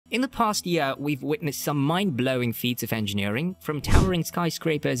In the past year, we've witnessed some mind-blowing feats of engineering, from towering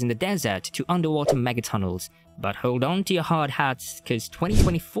skyscrapers in the desert to underwater megatunnels. But hold on to your hard hats, because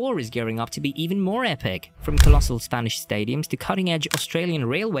 2024 is gearing up to be even more epic. From colossal Spanish stadiums to cutting-edge Australian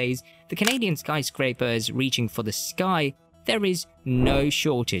railways, the Canadian skyscrapers reaching for the sky, there is no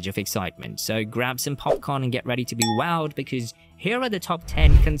shortage of excitement. So grab some popcorn and get ready to be wowed, because here are the top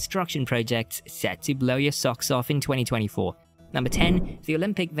 10 construction projects set to blow your socks off in 2024. Number 10, the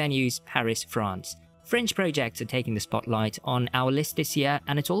Olympic venues, Paris, France. French projects are taking the spotlight on our list this year,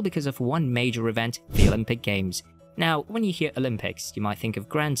 and it's all because of one major event, the Olympic Games. Now, when you hear Olympics, you might think of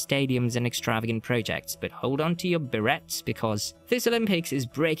grand stadiums and extravagant projects, but hold on to your barrettes, because this Olympics is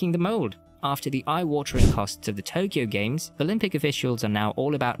breaking the mold. After the eye-watering costs of the Tokyo Games, Olympic officials are now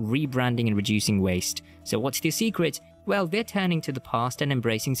all about rebranding and reducing waste. So what's the secret? Well, they're turning to the past and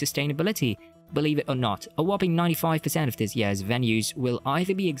embracing sustainability. Believe it or not, a whopping 95% of this year's venues will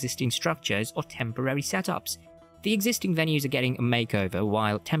either be existing structures or temporary setups. The existing venues are getting a makeover,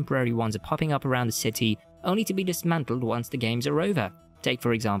 while temporary ones are popping up around the city, only to be dismantled once the games are over. Take,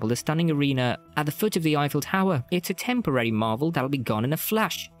 for example, the stunning arena at the foot of the Eiffel Tower. It's a temporary marvel that'll be gone in a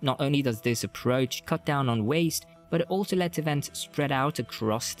flash. Not only does this approach cut down on waste, but it also lets events spread out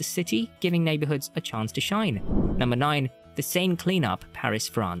across the city, giving neighborhoods a chance to shine. Number 9, the Seine cleanup, Paris,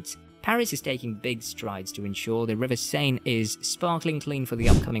 France. Paris is taking big strides to ensure the River Seine is sparkling clean for the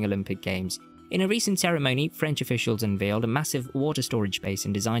upcoming Olympic Games. In a recent ceremony, French officials unveiled a massive water storage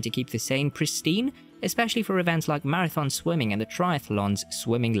basin designed to keep the Seine pristine, especially for events like marathon swimming and the triathlon's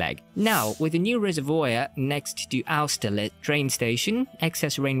swimming leg. Now, with a new reservoir next to Austerlitz train station,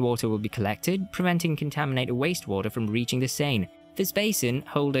 excess rainwater will be collected, preventing contaminated wastewater from reaching the Seine. This basin,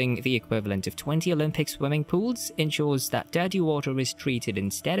 holding the equivalent of 20 Olympic swimming pools, ensures that dirty water is treated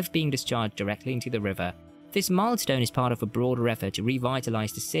instead of being discharged directly into the river. This milestone is part of a broader effort to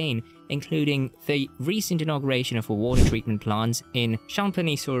revitalize the Seine, including the recent inauguration of a water treatment plant in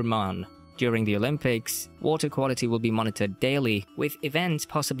Champagny-sur-Marne. During the Olympics, water quality will be monitored daily, with events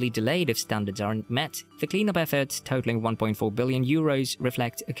possibly delayed if standards aren't met. The cleanup efforts, totaling 1.4 billion euros,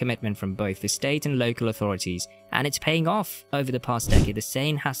 reflect a commitment from both the state and local authorities, and it's paying off. Over the past decade, the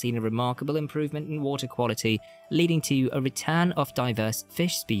Seine has seen a remarkable improvement in water quality, leading to a return of diverse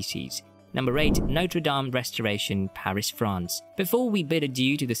fish species. Number 8, Notre Dame Restoration, Paris, France. Before we bid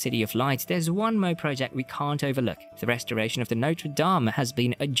adieu to the City of Lights, there's one more project we can't overlook. The restoration of the Notre Dame has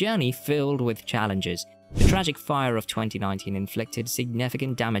been a journey filled with challenges. The tragic fire of 2019 inflicted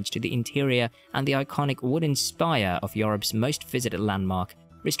significant damage to the interior and the iconic wooden spire of Europe's most visited landmark.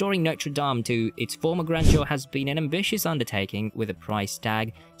 Restoring Notre Dame to its former grandeur has been an ambitious undertaking, with a price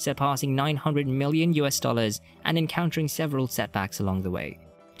tag surpassing $900 million and encountering several setbacks along the way.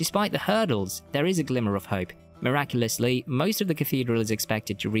 Despite the hurdles, there is a glimmer of hope. Miraculously, most of the cathedral is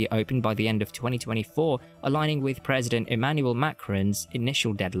expected to reopen by the end of 2024, aligning with President Emmanuel Macron's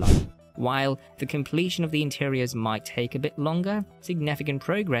initial deadline. While the completion of the interiors might take a bit longer, significant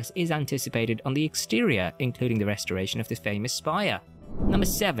progress is anticipated on the exterior, including the restoration of the famous spire. Number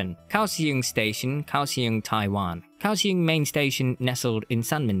 7. Kaohsiung Station, Kaohsiung, Taiwan. Kaohsiung Main Station, nestled in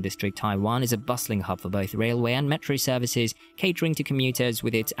Sanmin District, Taiwan, is a bustling hub for both railway and metro services, catering to commuters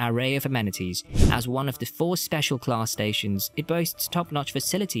with its array of amenities. As one of the 4 special class stations, it boasts top-notch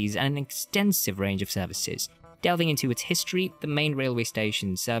facilities and an extensive range of services. Delving into its history, the main railway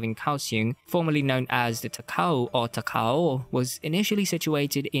station serving Kaohsiung, formerly known as the Takao or Takao, was initially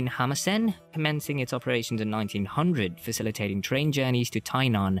situated in Hamasen, commencing its operations in 1900, facilitating train journeys to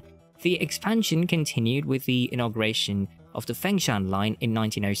Tainan. The expansion continued with the inauguration of the Fengshan line in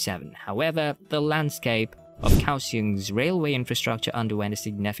 1907. However, the landscape of Kaohsiung's railway infrastructure underwent a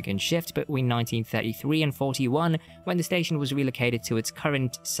significant shift between 1933 and 41, when the station was relocated to its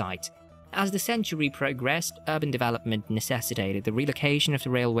current site. As the century progressed, urban development necessitated the relocation of the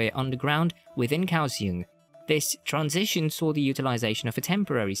railway underground within Kaohsiung. This transition saw the utilization of a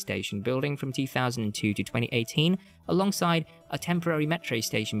temporary station building from 2002 to 2018, alongside a temporary metro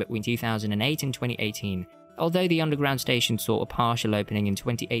station between 2008 and 2018. Although the underground station saw a partial opening in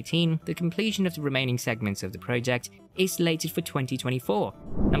 2018, the completion of the remaining segments of the project is slated for 2024.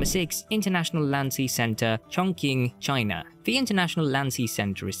 Number 6. International Land Sea Center, Chongqing, China. The International Land Sea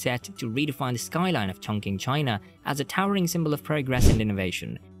Center is set to redefine the skyline of Chongqing, China, as a towering symbol of progress and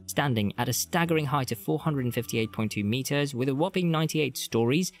innovation. Standing at a staggering height of 458.2 meters with a whopping 98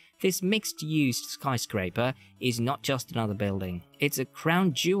 stories, this mixed-use skyscraper is not just another building. It's a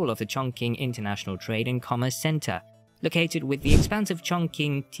crown jewel of the Chongqing International Trade and Commerce Center. Located with the expansive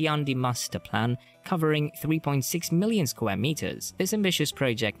Chongqing Tiandi Master Plan covering 3.6 million square meters, this ambitious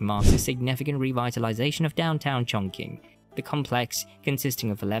project marks a significant revitalization of downtown Chongqing. The complex,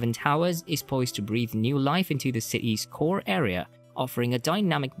 consisting of 11 towers, is poised to breathe new life into the city's core area, offering a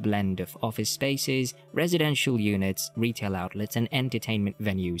dynamic blend of office spaces, residential units, retail outlets, and entertainment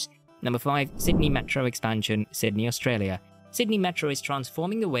venues. Number 5. Sydney Metro expansion, Sydney, Australia. Sydney Metro is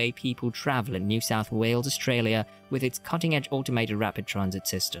transforming the way people travel in New South Wales, Australia, with its cutting-edge automated rapid transit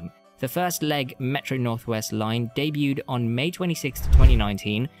system. The first leg Metro Northwest line debuted on May 26,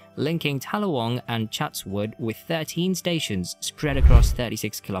 2019, linking Tallawong and Chatswood with 13 stations spread across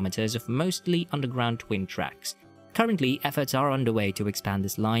 36 kilometers of mostly underground twin tracks. Currently, efforts are underway to expand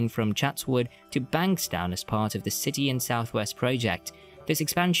this line from Chatswood to Bankstown as part of the City and Southwest project. This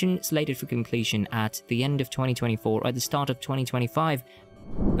expansion, slated for completion at the end of 2024 or at the start of 2025.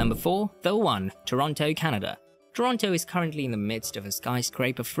 Number 4. The One, Toronto, Canada. Toronto is currently in the midst of a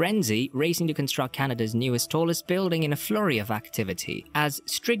skyscraper frenzy, racing to construct Canada's newest, tallest building in a flurry of activity. As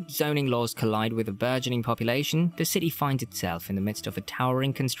strict zoning laws collide with a burgeoning population, the city finds itself in the midst of a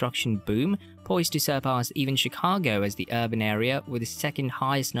towering construction boom, poised to surpass even Chicago as the urban area with the second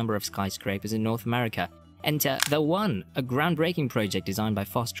highest number of skyscrapers in North America. Enter The One, a groundbreaking project designed by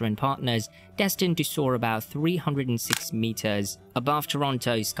Foster & Partners, destined to soar about 306 meters above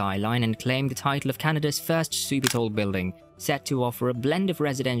Toronto's skyline and claim the title of Canada's first supertall building. Set to offer a blend of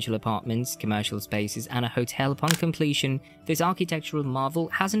residential apartments, commercial spaces, and a hotel upon completion, this architectural marvel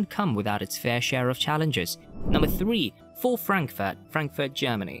hasn't come without its fair share of challenges. Number 3. For Frankfurt,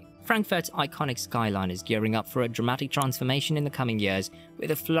 Germany. Frankfurt's iconic skyline is gearing up for a dramatic transformation in the coming years, with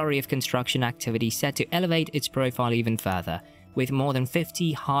a flurry of construction activity set to elevate its profile even further. With more than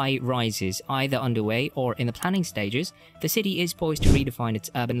 50 high rises either underway or in the planning stages, the city is poised to redefine its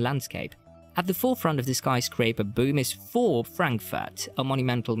urban landscape. At the forefront of the skyscraper boom is For Frankfurt, a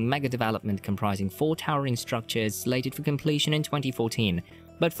monumental mega-development comprising 4 towering structures slated for completion in 2014.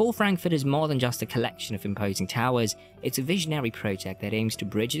 But For Frankfurt is more than just a collection of imposing towers. It's a visionary project that aims to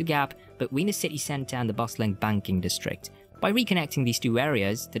bridge the gap between the city centre and the bustling banking district. By reconnecting these two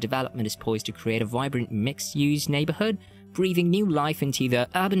areas, the development is poised to create a vibrant mixed-use neighbourhood, breathing new life into the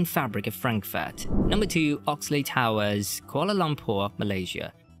urban fabric of Frankfurt. Number 2. Oxley Towers, Kuala Lumpur,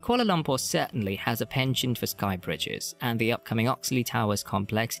 Malaysia. Kuala Lumpur certainly has a penchant for sky bridges, and the upcoming Oxley Towers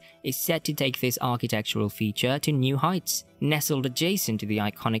complex is set to take this architectural feature to new heights. Nestled adjacent to the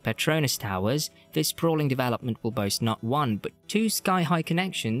iconic Petronas Towers, this sprawling development will boast not 1 but 2 sky-high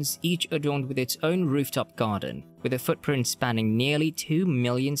connections, each adorned with its own rooftop garden. With a footprint spanning nearly 2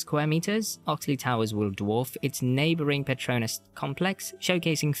 million square meters, Oxley Towers will dwarf its neighboring Petronas complex,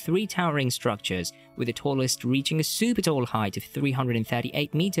 showcasing 3 towering structures, with the tallest reaching a super tall height of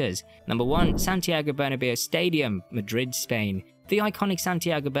 338 meters. Number 1. Santiago Bernabeu Stadium, Madrid, Spain. The iconic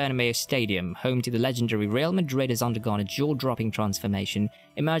Santiago Bernabeu Stadium, home to the legendary Real Madrid, has undergone a jaw-dropping transformation,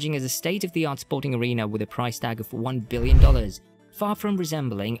 emerging as a state-of-the-art sporting arena with a price tag of $1 billion. Far from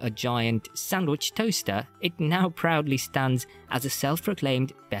resembling a giant sandwich toaster, it now proudly stands as a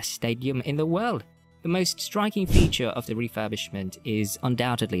self-proclaimed best stadium in the world. The most striking feature of the refurbishment is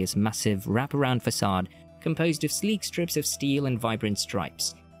undoubtedly its massive wraparound facade, composed of sleek strips of steel and vibrant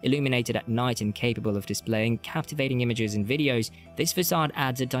stripes. Illuminated at night and capable of displaying captivating images and videos, this facade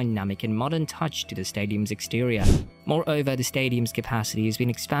adds a dynamic and modern touch to the stadium's exterior. Moreover, the stadium's capacity has been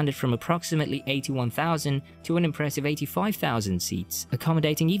expanded from approximately 81,000 to an impressive 85,000 seats,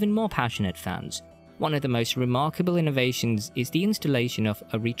 accommodating even more passionate fans. One of the most remarkable innovations is the installation of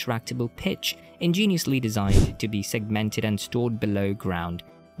a retractable pitch, ingeniously designed to be segmented and stored below ground.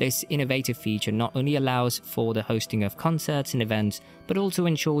 This innovative feature not only allows for the hosting of concerts and events, but also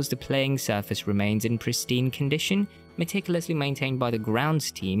ensures the playing surface remains in pristine condition, meticulously maintained by the grounds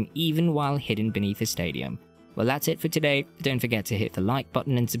team even while hidden beneath the stadium. Well, that's it for today. Don't forget to hit the like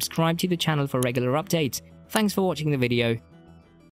button and subscribe to the channel for regular updates. Thanks for watching the video.